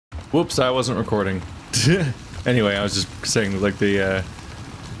Whoops, I wasn't recording. Anyway, I was just saying, like, they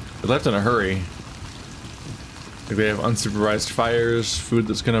left in a hurry. Like, they have unsupervised fires, food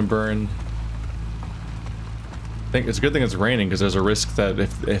that's gonna burn. I think it's a good thing it's raining, because there's a risk that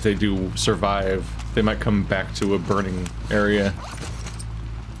if they do survive, they might come back to a burning area.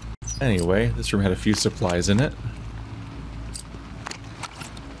 Anyway, this room had a few supplies in it.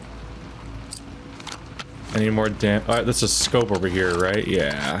 Any more Alright, that's a scope over here, right?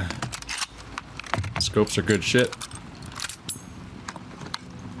 Yeah. Scopes are good shit.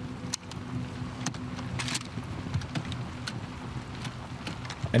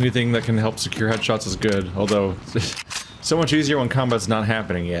 Anything that can help secure headshots is good, although so much easier when combat's not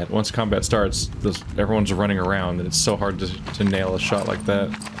happening yet. Once combat starts, everyone's running around and it's so hard to nail a shot like that.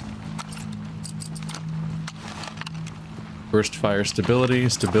 Burst fire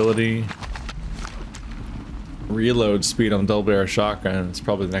stability. Reload speed on double barrel shotgun. It's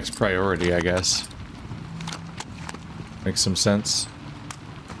probably the next priority, I guess. Makes some sense.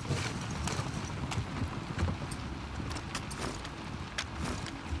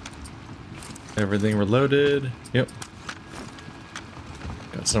 Everything reloaded. Yep.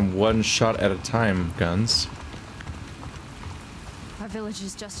 Got some one shot at a time guns. Our village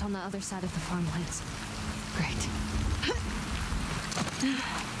is just on the other side of the farmlands. Great.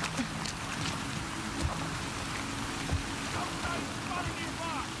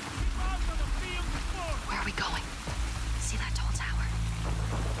 Where are we going? See that tall tower?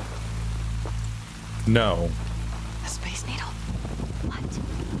 No. A space needle? What?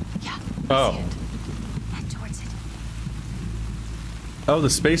 Yeah. Oh. See it. Head towards it. Oh, the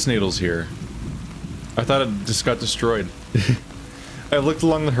space needle's here. I thought it just got destroyed. I've looked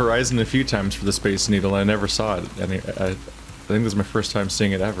along the horizon a few times for the space needle and I never saw it. I think this is my first time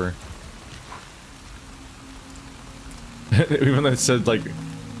seeing it ever. Even though it said, like, do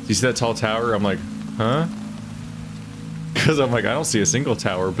you see that tall tower? I'm like, huh? Because I'm like, I don't see a single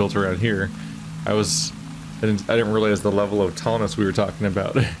tower built around here. I didn't realize the level of tallness we were talking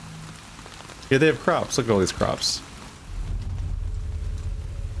about. Yeah, they have crops. Look at all these crops.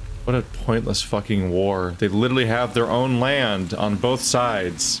 What a pointless fucking war. They literally have their own land on both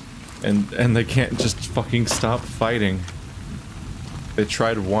sides. And they can't just fucking stop fighting. They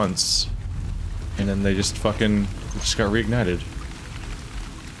tried once. And then they just got reignited.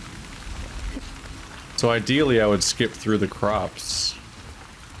 So ideally I would skip through the crops.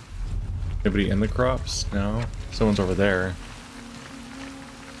 Anybody in the crops? No? Someone's over there.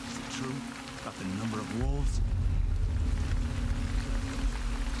 Is it true about the number of wolves?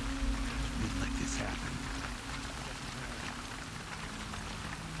 We'd let this happen.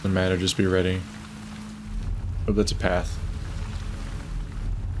 Doesn't matter, just be ready. Oh, that's a path.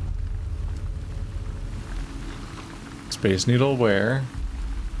 Space needle where?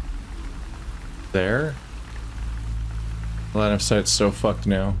 There? Line of sight's so fucked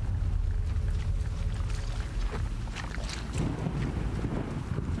now.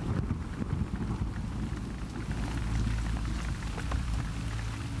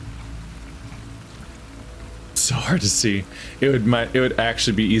 So hard to see. It would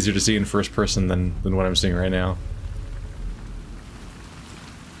actually be easier to see in first person than what I'm seeing right now.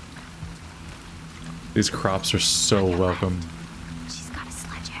 These crops are so welcome. She's got a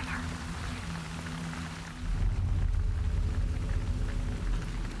sledgehammer.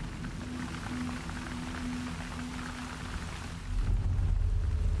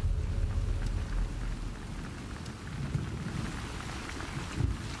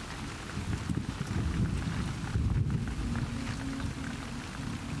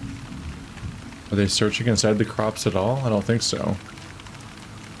 Are they searching inside the crops at all? I don't think so.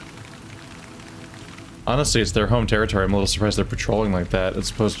 Honestly, it's their home territory. I'm a little surprised they're patrolling like that, as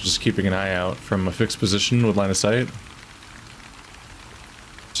opposed to just keeping an eye out from a fixed position with line of sight.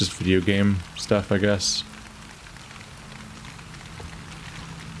 Just video game stuff, I guess.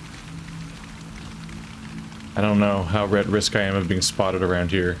 I don't know how at risk I am of being spotted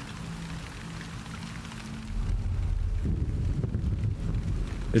around here.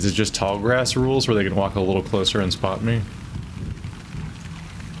 Is it just tall grass rules where they can walk a little closer and spot me?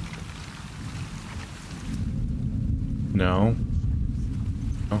 No.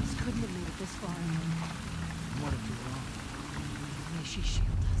 Oh. Couldn't have made it this far. What if you're wrong? May she shield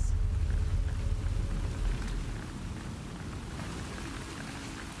us.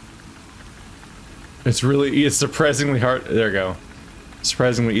 It's surprisingly hard. There we go.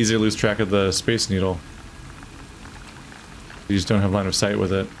 Surprisingly easy to lose track of the space needle. You just don't have line of sight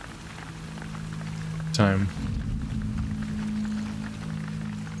with it. Time.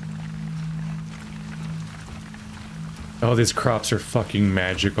 Oh, these crops are fucking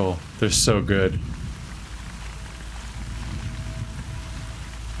magical. They're so good.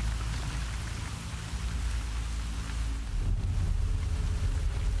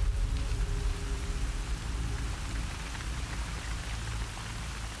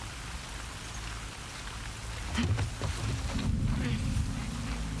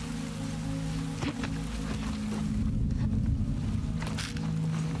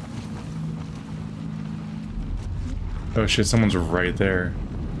 Oh shit, someone's right there.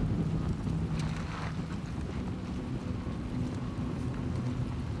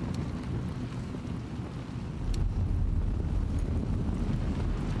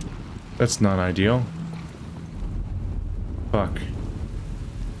 That's not ideal. Fuck.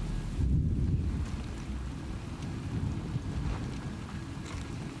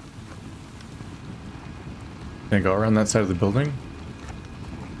 Can I go around that side of the building?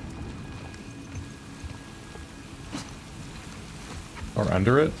 Or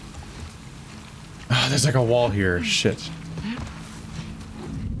under it? Ah, there's like a wall here. Shit.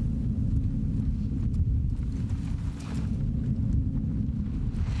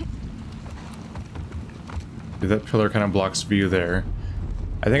 Dude, that pillar kind of blocks view there.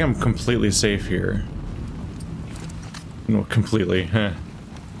 I think I'm completely safe here. No, completely. Heh.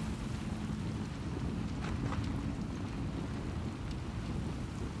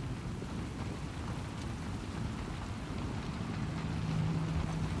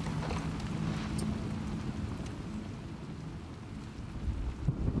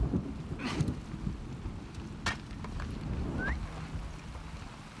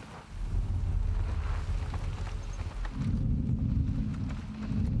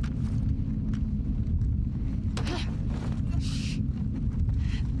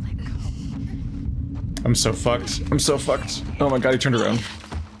 I'm so fucked. I'm so fucked. Oh my god, he turned around.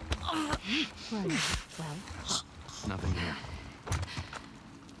 Nothing here.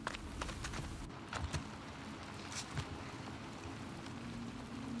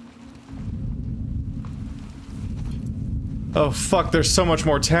 Oh fuck, there's so much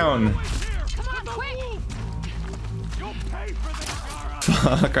more town. Come on, quick!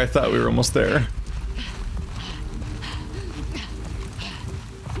 Fuck, I thought we were almost there.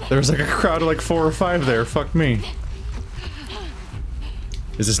 There was like a crowd of like 4 or 5 there. Fuck me.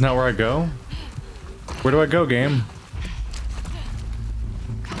 Is this not where I go? Where do I go, game?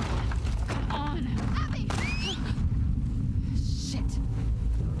 Come on. Shit.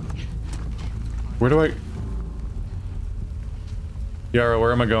 Where do I... Yara,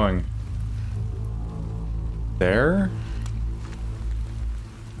 where am I going? There?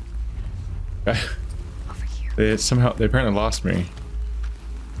 Over here. They apparently lost me.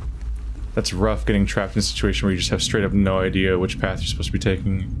 That's rough, getting trapped in a situation where you just have straight up no idea which path you're supposed to be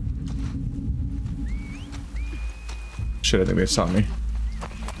taking. Shit, I think they saw me.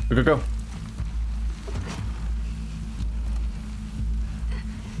 Go, go, go.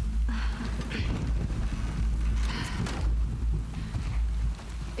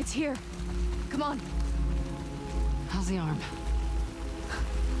 It's here. Come on. How's the arm?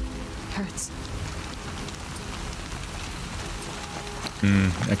 Hurts.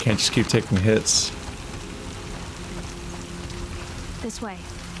 I can't just keep taking hits. This way.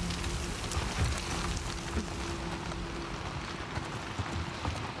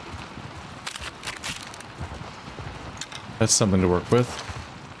 That's something to work with.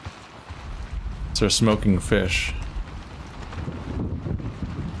 So smoking fish.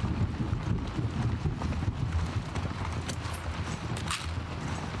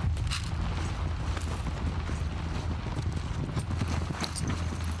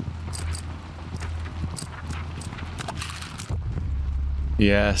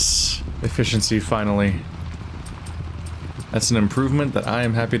 Yes, efficiency finally. That's an improvement that I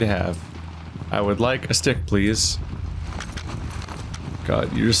am happy to have. I would like a stick, please.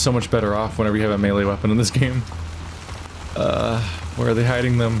 God, you're just so much better off whenever you have a melee weapon in this game. Where are they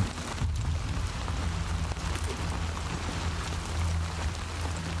hiding them?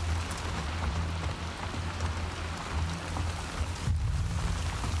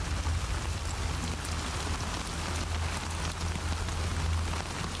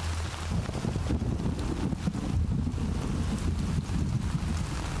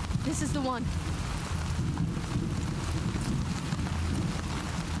 This is the one.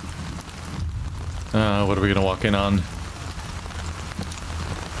 What are we gonna walk in on?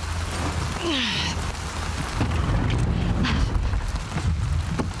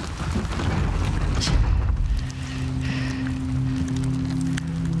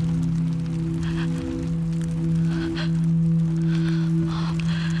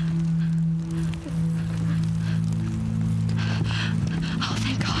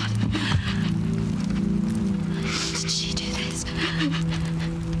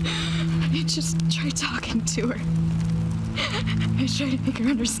 yelling to her. I tried to make her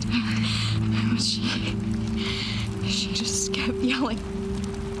understand. But she just kept yelling.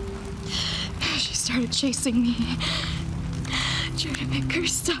 She started chasing me. Trying to make her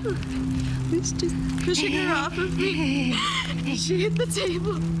stop. I was just pushing her off of me. She hit the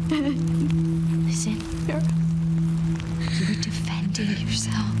table. Listen. You were defending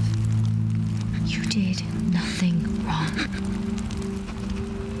yourself. You did nothing wrong.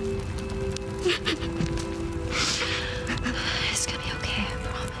 It's gonna be okay, I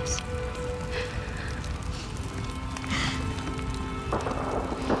promise.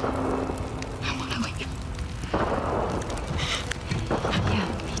 I want to leave. Yeah,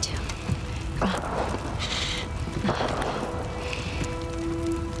 me too. Come on.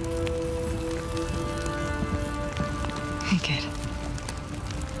 Hey, kid.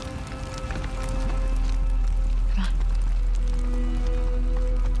 Come on.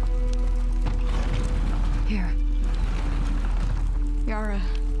 Here. Yara,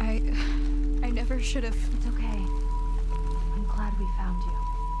 I never should have. It's okay. I'm glad we found you.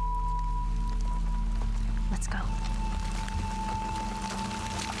 Let's go.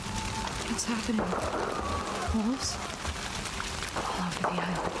 What's happening? Wolves? All over the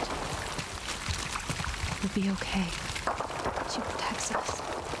island. We'll be okay. She protects us.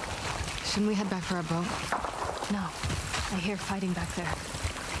 Shouldn't we head back for our boat? No. I hear fighting back there.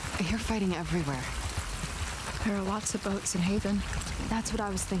 I hear fighting everywhere. There are lots of boats in Haven. That's what I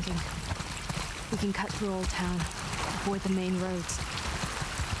was thinking. We can cut through Old Town, avoid the main roads.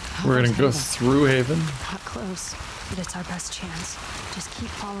 We're gonna go through Haven. Not close, but it's our best chance. Just keep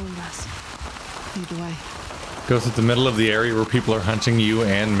following us. Lead the way. Go through the middle of the area where people are hunting you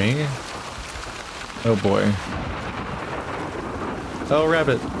and me. Oh boy. Oh,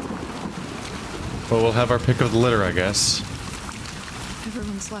 rabbit. Well, we'll have our pick of the litter, I guess.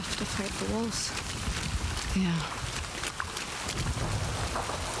 Everyone's left to fight the wolves. Yeah.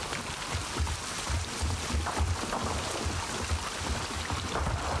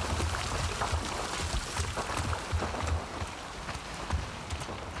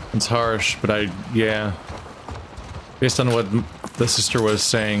 It's harsh, but yeah. Based on what the sister was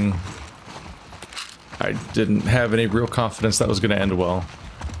saying, I didn't have any real confidence that was going to end well.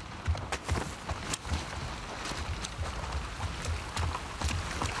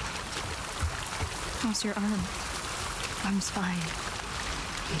 How's your arm? Arm's fine.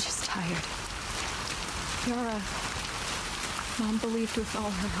 I'm just tired. Yara, Mom believed with all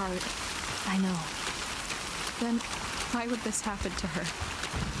her heart. I know. Then why would this happen to her?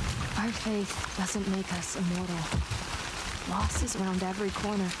 Our faith doesn't make us immortal. Loss is around every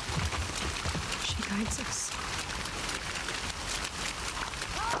corner. She guides us.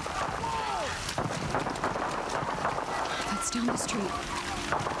 That's down the street.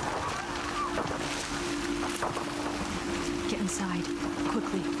 Get inside,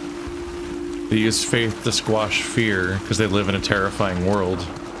 quickly. They use faith to squash fear because they live in a terrifying world.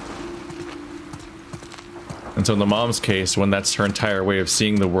 And so in the mom's case, when that's her entire way of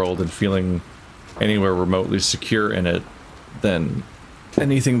seeing the world and feeling anywhere remotely secure in it, then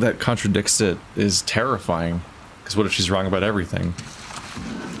anything that contradicts it is terrifying. Because what if she's wrong about everything?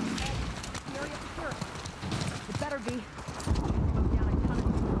 It better be. Down a ton of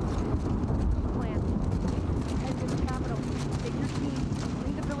plan. Head to the capital. Take your team.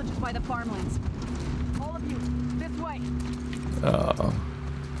 Clean the villages by the farmlands. All of you, this way.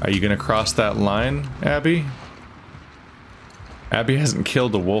 Are you gonna cross that line, Abby? Abby hasn't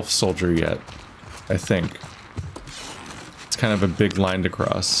killed a wolf soldier yet, I think. It's kind of a big line to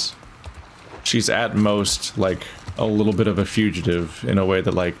cross. She's at most like a little bit of a fugitive in a way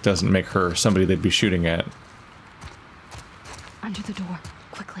that like doesn't make her somebody they'd be shooting at. Under the door,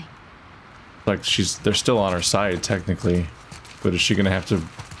 quickly. Like they're still on her side technically, but is she gonna have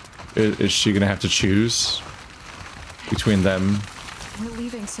to choose between them? We're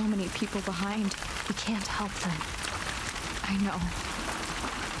leaving so many people behind. We can't help them. I know.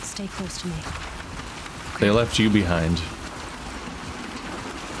 Stay close to me. They left you behind.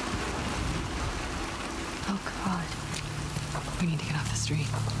 Oh, God. We need to get off the street.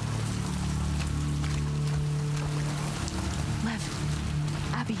 Lev.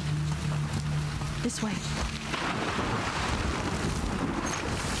 Abby. This way.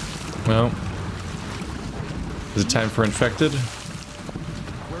 Well, is it time for infected?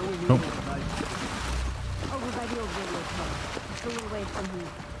 Nope. Over by the old radio tower. Just a little way from here.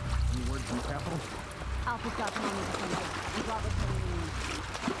 Any word from the capital? Alpha got on with the sunlight. And Robert coming in.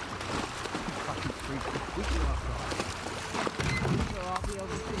 Fucking freak. We can off guard. So I'll be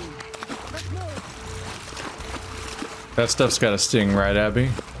overseen. Let's move. That stuff's got a sting, right,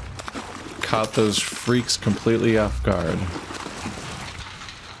 Abby? caught those freaks completely off guard.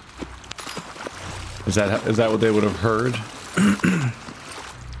 Is that what they would have heard?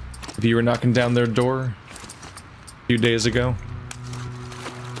 If you were knocking down their door a few days ago?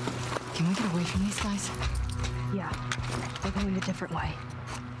 Can we get away from these guys? Yeah, they're going a different way.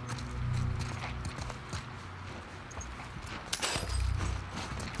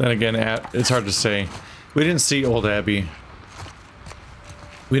 Then again, it's hard to say. We didn't see old Abby.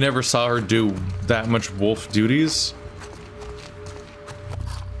 We never saw her do that much wolf duties.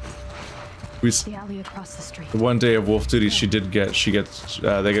 The alley across the street. The one day of wolf duties she did get,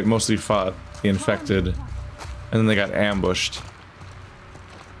 they get mostly fought the infected, and then they got ambushed.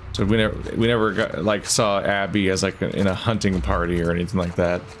 So we never got, like, saw Abby as like in a hunting party or anything like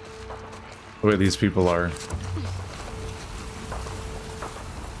that. The way these people are.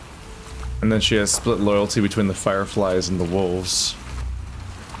 And then she has split loyalty between the Fireflies and the wolves.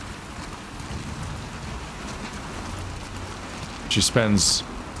 She spends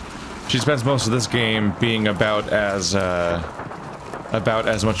most of this game being about as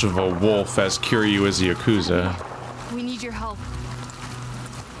much of a wolf as Kiryu is a Yakuza. We need your help.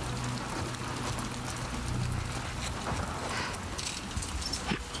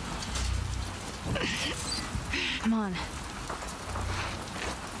 Come on.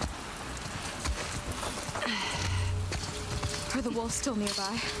 Are the wolves still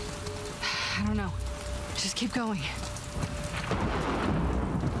nearby? I don't know. Just keep going.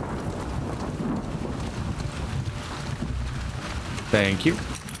 Thank you.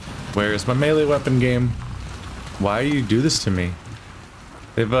 Where's my melee weapon game? Why do you do this to me?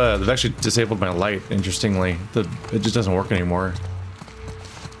 They've actually disabled my light, interestingly. It just doesn't work anymore.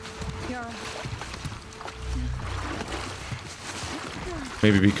 Yara.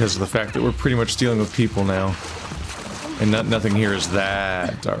 Maybe because of the fact that we're pretty much dealing with people now. And nothing here is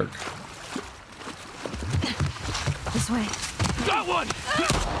that dark. This way. Got one!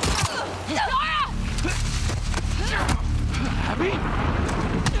 Abby?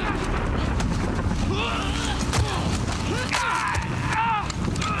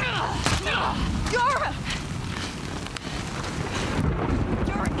 Yara!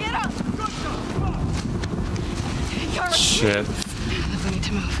 Yara, get up! Yara, Shit. we need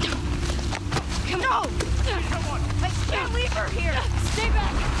to move. Come on! I can't leave her here! Stay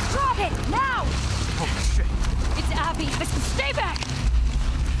back! Drop it! Now! Oh shit. It's Abby! Stay back!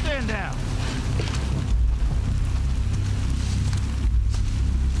 Stand down.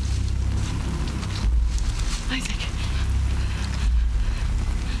 Isaac.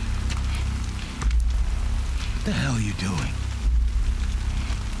 What the hell are you doing?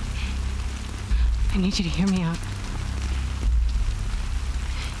 I need you to hear me out.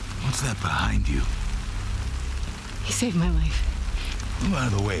 What's that behind you? He saved my life. Move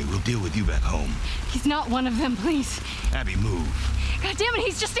out of the way. We'll deal with you back home. He's not one of them, please. Abby, move. God damn it,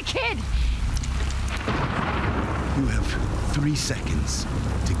 he's just a kid! You have 3 seconds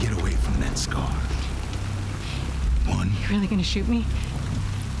to get away from that scar. 1, You really gonna shoot me?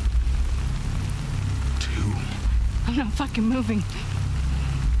 2. I'm not fucking moving.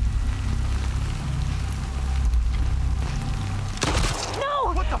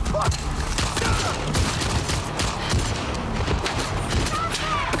 No! What the fuck?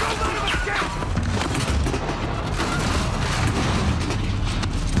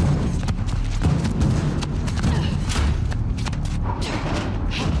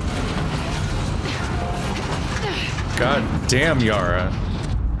 God damn, Yara.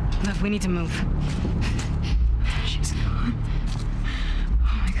 Look, we need to move. She's gone.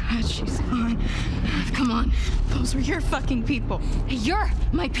 Oh my god, she's gone. Come on. Those were your fucking people. You're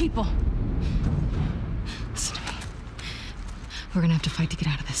my people. Listen to me. We're gonna have to fight to get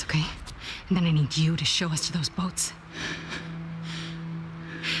out of this, okay? And then I need you to show us to those boats.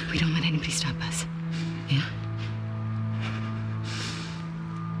 We don't let anybody stop us. Yeah?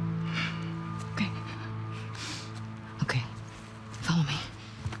 Okay. Okay. Follow me.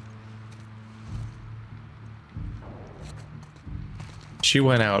 She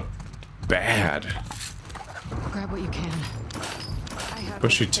went out bad. Grab what you can.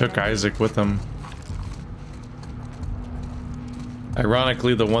 But she took Isaac with them.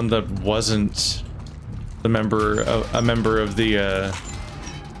 Ironically, the one that wasn't a member of the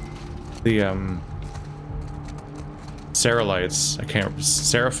Seralites. I can't remember.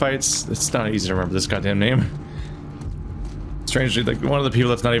 Seraphites? It's not easy to remember this goddamn name. Strangely, like, one of the people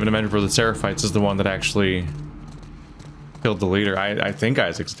that's not even a member of the Seraphites is the one that actually killed the leader. I think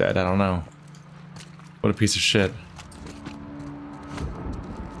Isaac's dead. I don't know. What a piece of shit.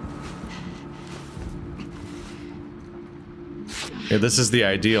 Yeah, this is the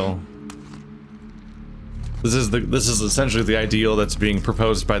ideal. This is essentially the ideal that's being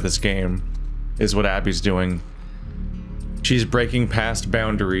proposed by this game, is what Abby's doing. She's breaking past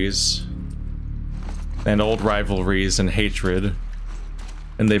boundaries and old rivalries and hatred,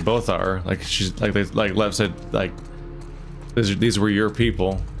 and they both are. Like she's like Lev said, like these were your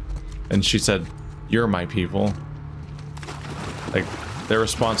people, and she said, "You're my people." Like their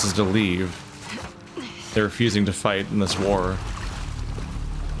response is to leave. They're refusing to fight in this war.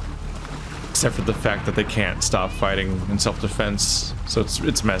 Except for the fact that they can't stop fighting in self-defense, so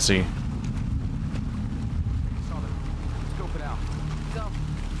it's messy. Scope it out. Go.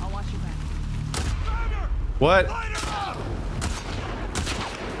 I'll watch your back. What?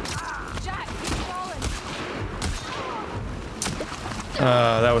 Jack, keep falling.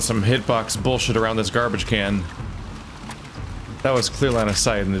 That was some hitbox bullshit around this garbage can. That was clear line of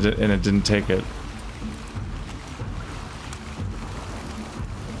sight, and it didn't take it.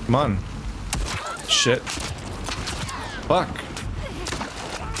 Come on. Shit. Fuck.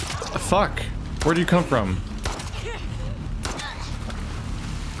 Fuck. Where do you come from?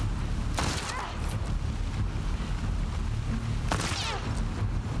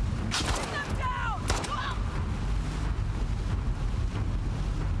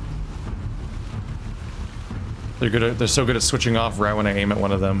 They're so good at switching off right when I aim at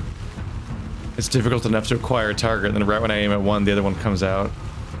one of them. It's difficult enough to acquire a target, and then right when I aim at one, the other one comes out.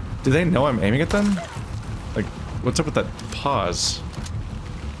 Do they know I'm aiming at them? Like, what's up with that pause?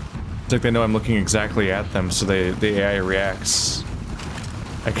 It's like they know I'm looking exactly at them, so the AI reacts.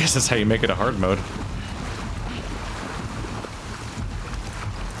 I guess that's how you make it a hard mode.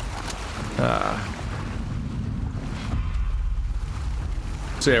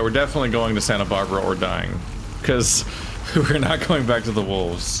 So yeah, we're definitely going to Santa Barbara or dying. Because we're not going back to the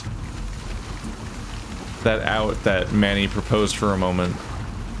wolves. That out that Manny proposed for a moment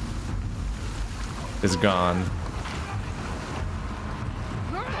is gone.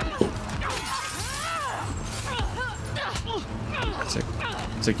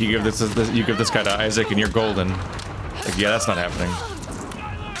 It's like you give this guy to Isaac and you're golden. Like, yeah, that's not happening.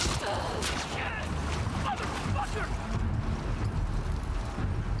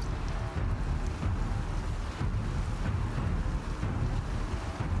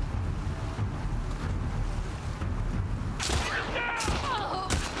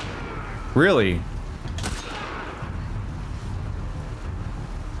 Really?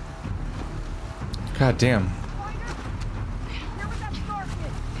 God damn.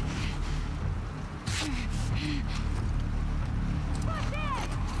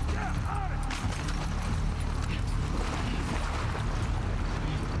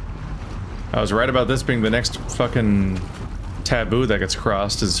 I was right about this being the next fucking taboo that gets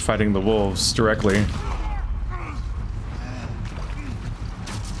crossed, is fighting the wolves directly.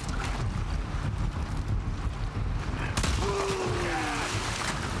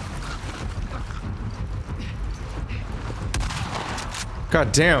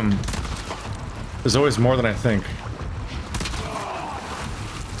 God damn. There's always more than I think.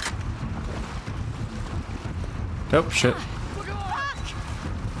 Oh, shit.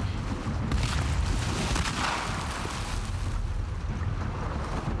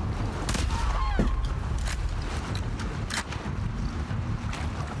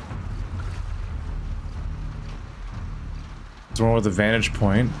 There's one with a vantage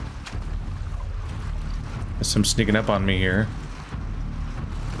point. There's some sneaking up on me here.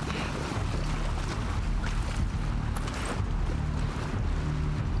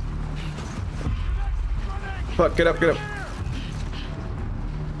 Fuck, get up, get up.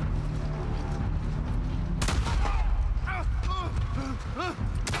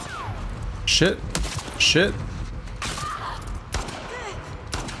 Shit. Shit.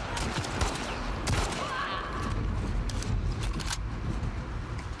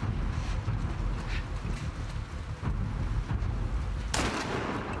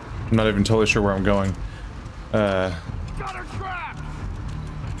 I'm not even totally sure where I'm going.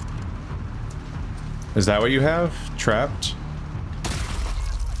 Is that what you have? Trapped?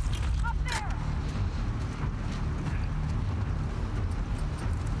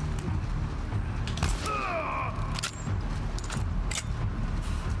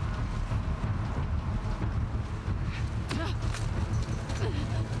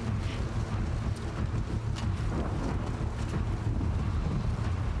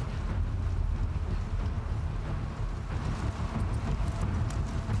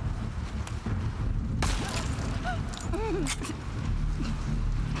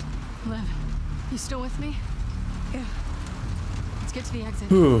 Lev, you still with me? Yeah. Let's get to the exit.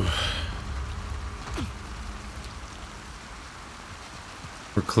 Whew.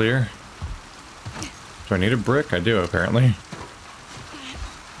 We're clear? Do I need a brick? I do, apparently.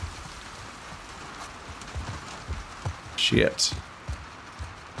 Shit.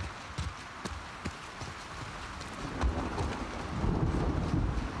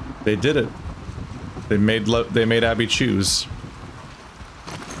 They did it. They made Abby choose.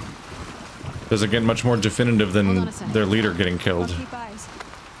 Doesn't get much more definitive than their leader getting killed. Keep eyes.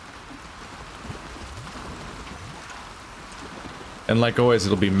 And like always,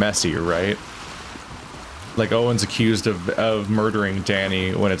 it'll be messy, right? Like Owen's accused of murdering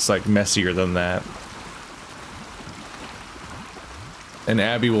Danny when it's like messier than that. And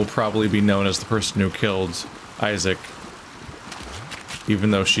Abby will probably be known as the person who killed Isaac,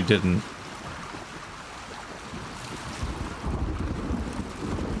 even though she didn't.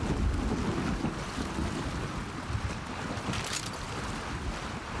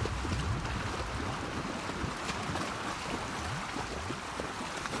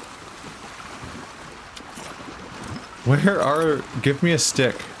 Where are... Give me a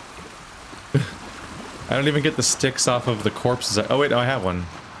stick. I don't even get the sticks off of the corpses. Oh wait, no, I have one.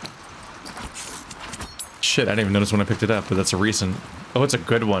 Shit, I didn't even notice when I picked it up, but that's a recent... Oh, it's a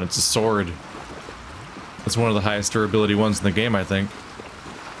good one. It's a sword. It's one of the highest durability ones in the game, I think.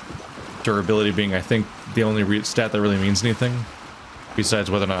 Durability being, I think, the only stat that really means anything.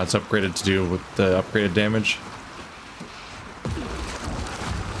 Besides whether or not it's upgraded to do with the upgraded damage.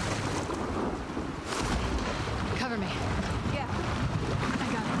 Cover me. Yeah. I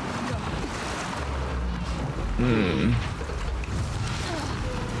got it. Go.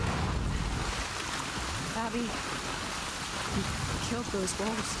 Abby, you killed those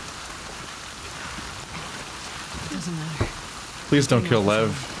wolves. Doesn't matter. Please don't kill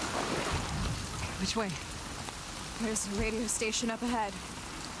Lev. Which way? There's a radio station up ahead.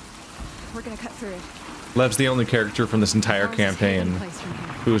 We're gonna cut through it. Lev's the only character from this entire campaign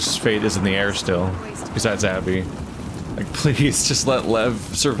whose fate is in the air still, besides Abby. Like, please, just let Lev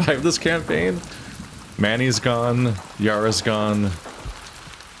survive this campaign. Manny's gone, Yara's gone.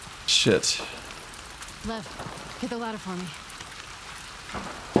 Shit. Lev, get the ladder for me.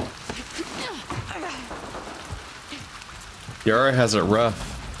 Yara has it rough.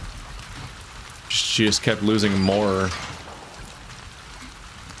 She just kept losing more.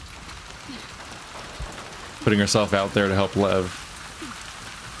 Putting herself out there to help Lev.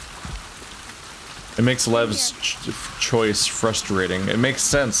 It makes Lev's choice frustrating. It makes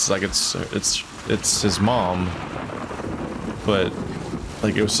sense, like it's his mom, but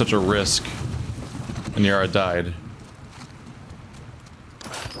like it was such a risk, and Yara died.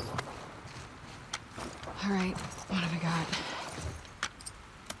 All right, what have I got?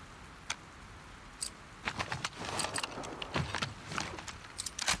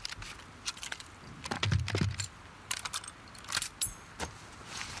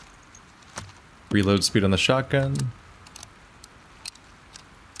 Reload speed on the shotgun.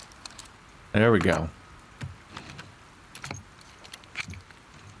 There we go.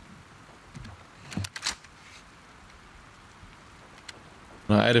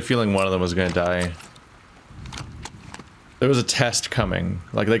 I had a feeling one of them was gonna die. There was a test coming.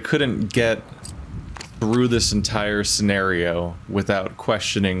 Like, they couldn't get through this entire scenario without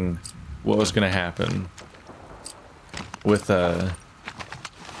questioning what was gonna happen with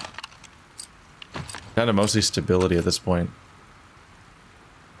kind of mostly stability at this point.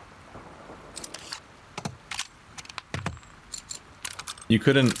 You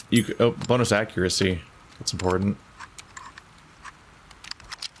couldn't... Oh, bonus accuracy. That's important.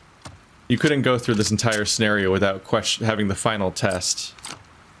 You couldn't go through this entire scenario without having the final test.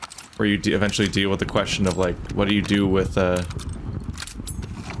 Where you eventually deal with the question of, like, what do you do with, the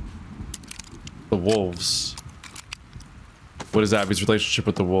wolves? What is Abby's relationship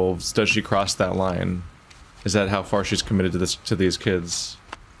with the wolves? Does she cross that line? Is that how far she's committed to these kids?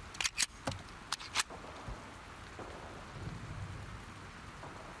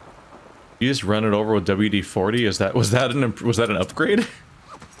 You just run it over with WD-40? Was that an upgrade?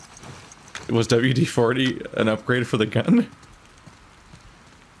 Was WD-40 an upgrade for the gun?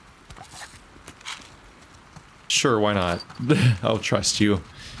 Sure, why not? I'll trust you.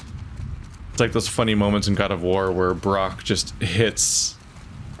 It's like those funny moments in God of War where Brock just hits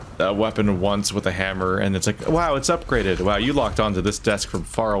a weapon once with a hammer and it's like, wow, it's upgraded. Wow, you locked onto this desk from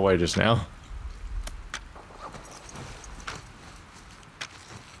far away just now.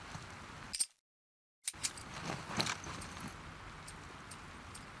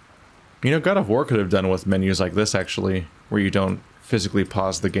 You know, God of War could have done with menus like this, actually, where you don't physically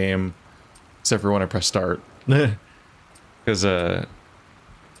pause the game, except for when I press start. Because,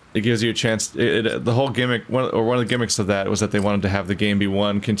 it gives you a chance... the whole gimmick, one of the gimmicks of that was that they wanted to have the game be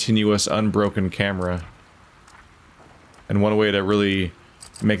one continuous, unbroken camera. And one way to really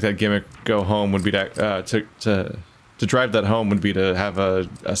make that gimmick go home would be to drive that home would be to have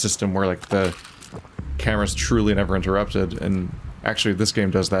a system where like the camera's truly never interrupted. And actually this game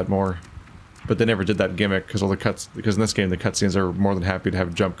does that more. But they never did that gimmick because because in this game the cutscenes are more than happy to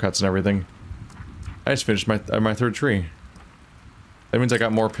have jump cuts and everything. I just finished my third tree. That means I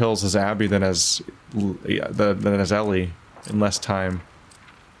got more pills as Abby than as Ellie in less time.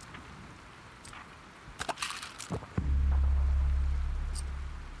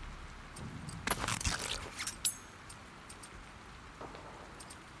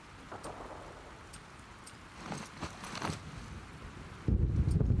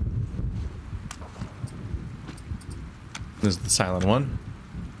 This is the silent one.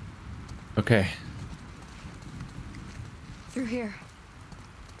 Okay. Through here.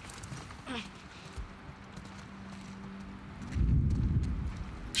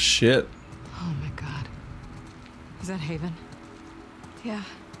 Shit. Oh my god. Is that Haven? Yeah.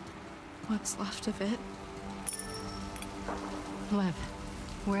 What's left of it? Liv,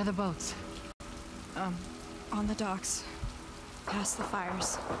 where are the boats? On the docks. Past the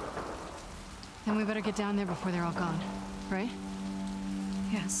fires. Then we better get down there before they're all gone, right?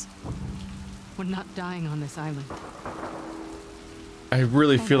 Yes. We're not dying on this island. I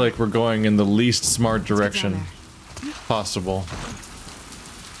really feel like we're going in the least smart Let's get direction down there. possible.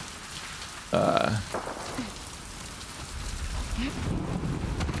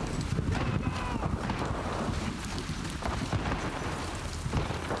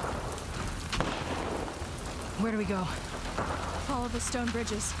 Where do we go? Follow the stone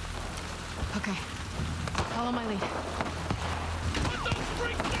bridges. Okay. Follow my lead.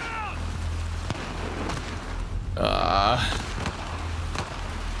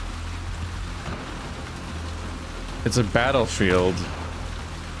 It's a battlefield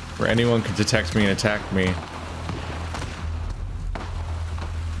where anyone can detect me and attack me.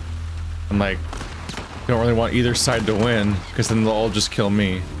 I'm like, don't really want either side to win because then they'll all just kill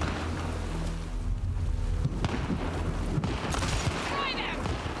me.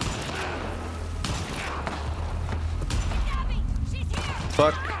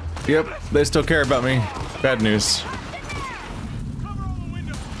 Fuck. Yep, they still care about me. Bad news.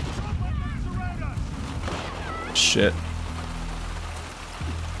 Shit.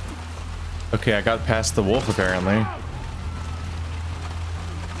 Okay, I got past the wolf apparently.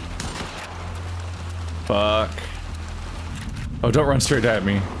 Fuck. Oh, don't run straight at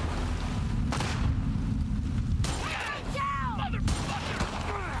me.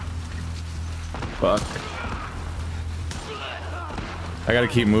 Fuck. I gotta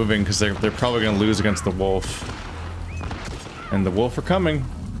keep moving because they're probably gonna lose against the wolf. And the wolf are coming.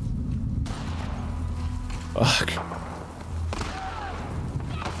 Fuck.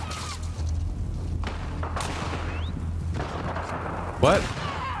 What?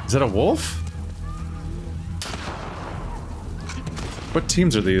 Is that a wolf? What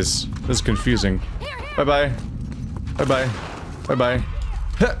teams are these? This is confusing. Bye-bye. Bye-bye. Bye-bye.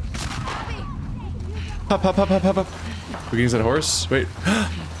 Hop, hop, hop, hop, hop, hop. We can use that horse? Wait.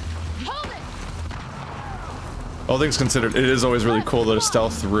 All things considered, it is always really cool to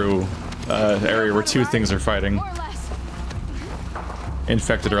stealth through an area where two things are fighting.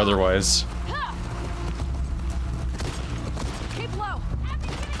 Infected or otherwise.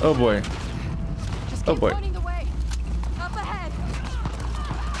 Oh boy. Oh boy.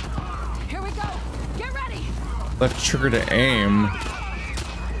 Left trigger to aim.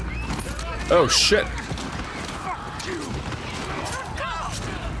 Oh shit.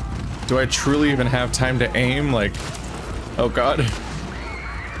 Do I truly even have time to aim? Like, oh god.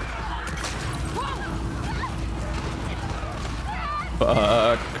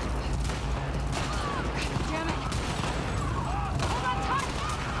 Fuck.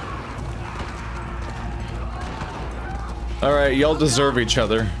 Alright, y'all deserve each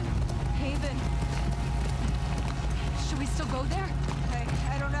other. Haven. Should we still go there?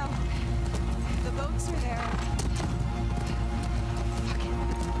 I don't know. The boats are there. Fuck it.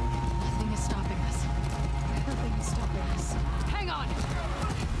 Nothing is stopping us. Nothing is stopping us. Hang on!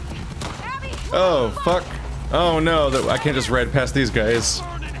 Abby! Oh, fuck. Oh no, I can't just ride past these guys. Get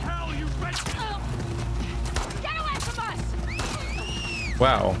away from us!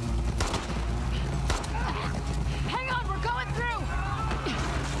 Wow. Hang on, we're going through!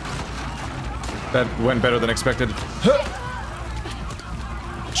 That went better than expected. Huh.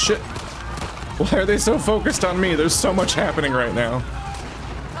 Shit. Why are they so focused on me? There's so much happening right now.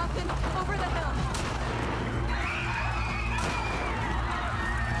 Nothing. Over the hill.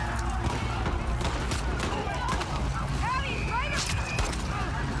 Abby, right up.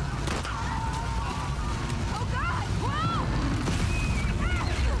 Oh god! Whoa!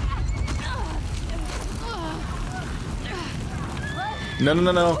 No, no,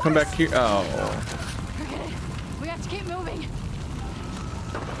 no, no. Come back here. Oh. Forget it. We have to keep moving.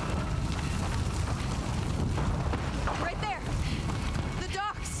 Right there. The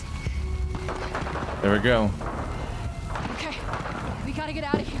docks. There we go. Okay. We gotta get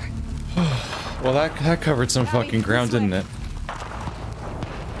out of here. Well, that covered some fucking ground, didn't it?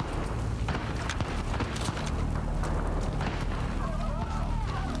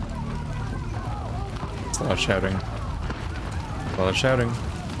 It's loud shouting. Loud shouting.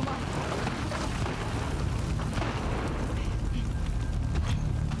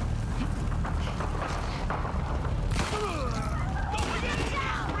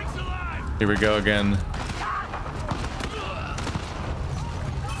 Here we go again.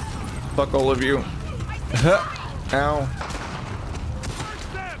 Fuck all of you. Ow.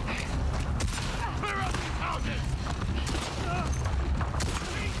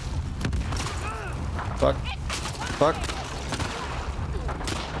 Fuck. Fuck.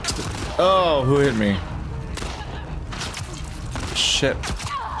 Oh, who hit me? Shit.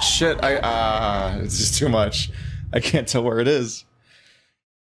 Shit, it's just too much. I can't tell where it is.